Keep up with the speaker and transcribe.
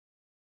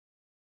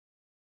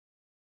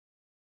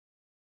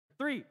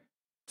3,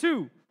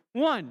 2,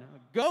 1,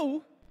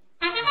 go.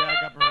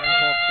 Back up around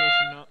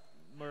qualification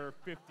number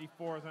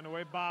 54 is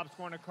underway. Bob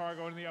scoring a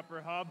cargo in the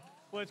upper hub.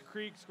 Blitz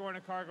Creek scoring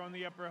a cargo in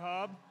the upper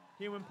hub.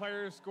 Human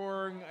players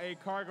scoring a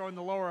cargo in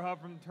the lower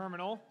hub from the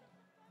terminal.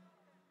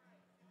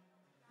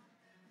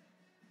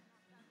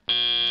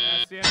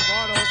 That's the end of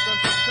auto. Let's go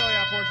to the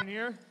Teliot portion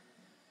here.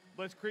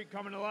 Blitz Creek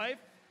coming to life.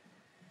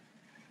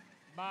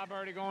 Bob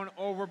already going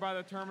over by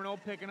the terminal,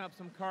 picking up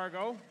some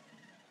cargo.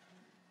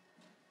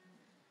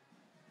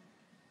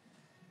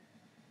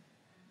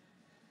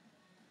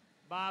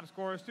 Bob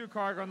scores 2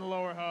 cargo in the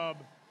lower hub.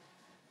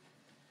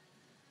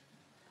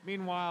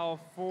 Meanwhile,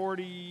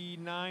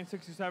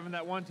 49-67,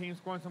 that one team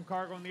scoring some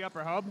cargo in the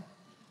upper hub.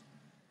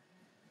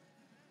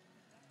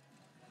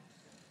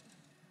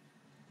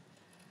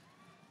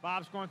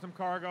 Bob scoring some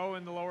cargo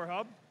in the lower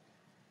hub.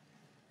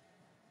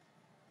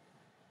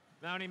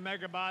 Mounting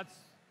Megabots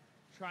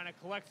trying to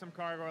collect some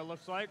cargo, it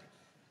looks like.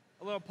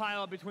 A little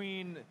pile up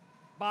between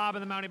Bob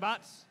and the Mounting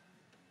Bots.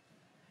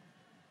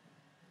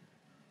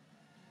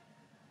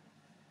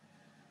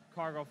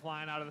 Cargo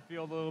flying out of the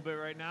field a little bit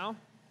right now.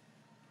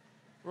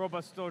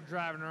 Robots still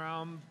driving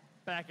around.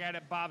 Back at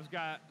it, Bob's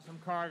got some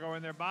cargo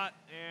in their bot,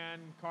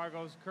 and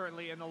cargo's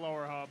currently in the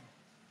lower hub.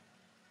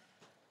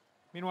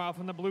 Meanwhile,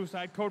 from the blue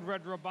side, Code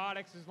Red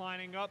Robotics is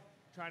lining up,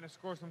 trying to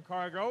score some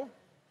cargo.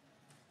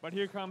 But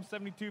here comes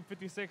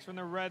 72-56 from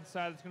the red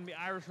side. It's going to be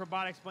Irish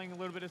Robotics playing a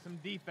little bit of some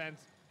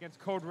defense against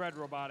Code Red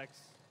Robotics.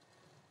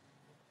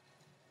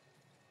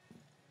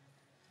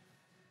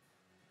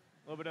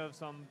 A little bit of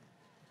some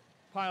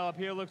pile up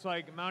here. Looks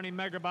like Mounting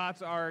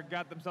Megabots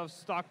got themselves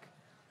stuck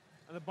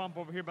on the bump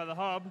over here by the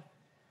hub.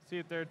 See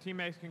if their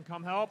teammates can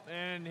come help.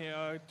 And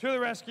to the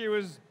rescue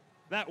is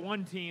that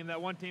one team.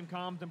 That one team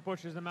comes and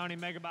pushes the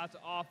Mounting Megabots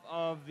off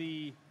of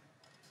the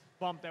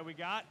bump that we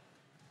got.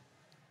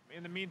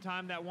 In the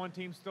meantime, that one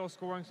team's still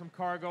scoring some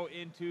cargo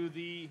into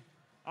the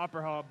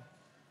upper hub.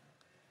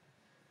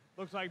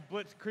 Looks like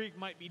Blitz Creek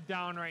might be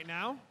down right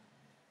now.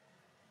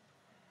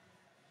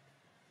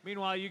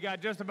 Meanwhile, you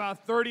got just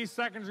about 30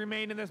 seconds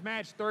remaining in this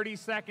match. 30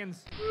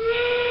 seconds.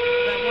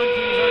 That one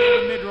team is already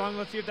in the mid rung.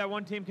 Let's see if that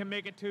one team can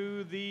make it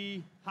to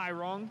the high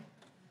rung.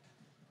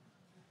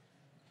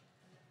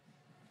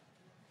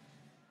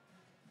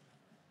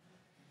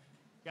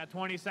 Got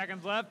 20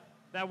 seconds left.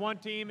 That one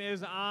team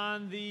is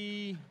on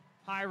the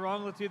high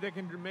rung. Let's see if they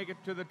can make it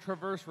to the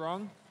traverse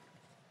rung.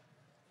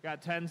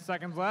 Got 10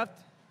 seconds left.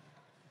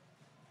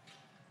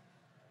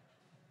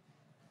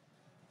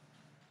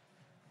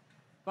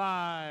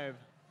 5,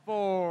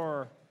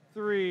 4,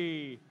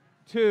 3,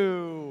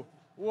 2,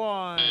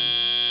 1.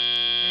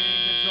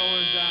 And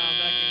controllers down.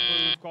 That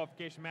concludes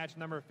qualification match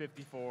number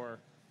 54.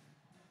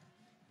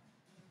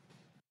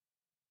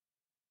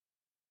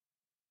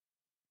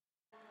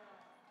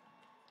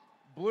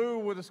 Blue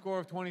with a score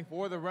of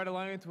 24. The Red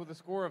Alliance with a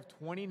score of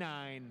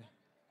 29.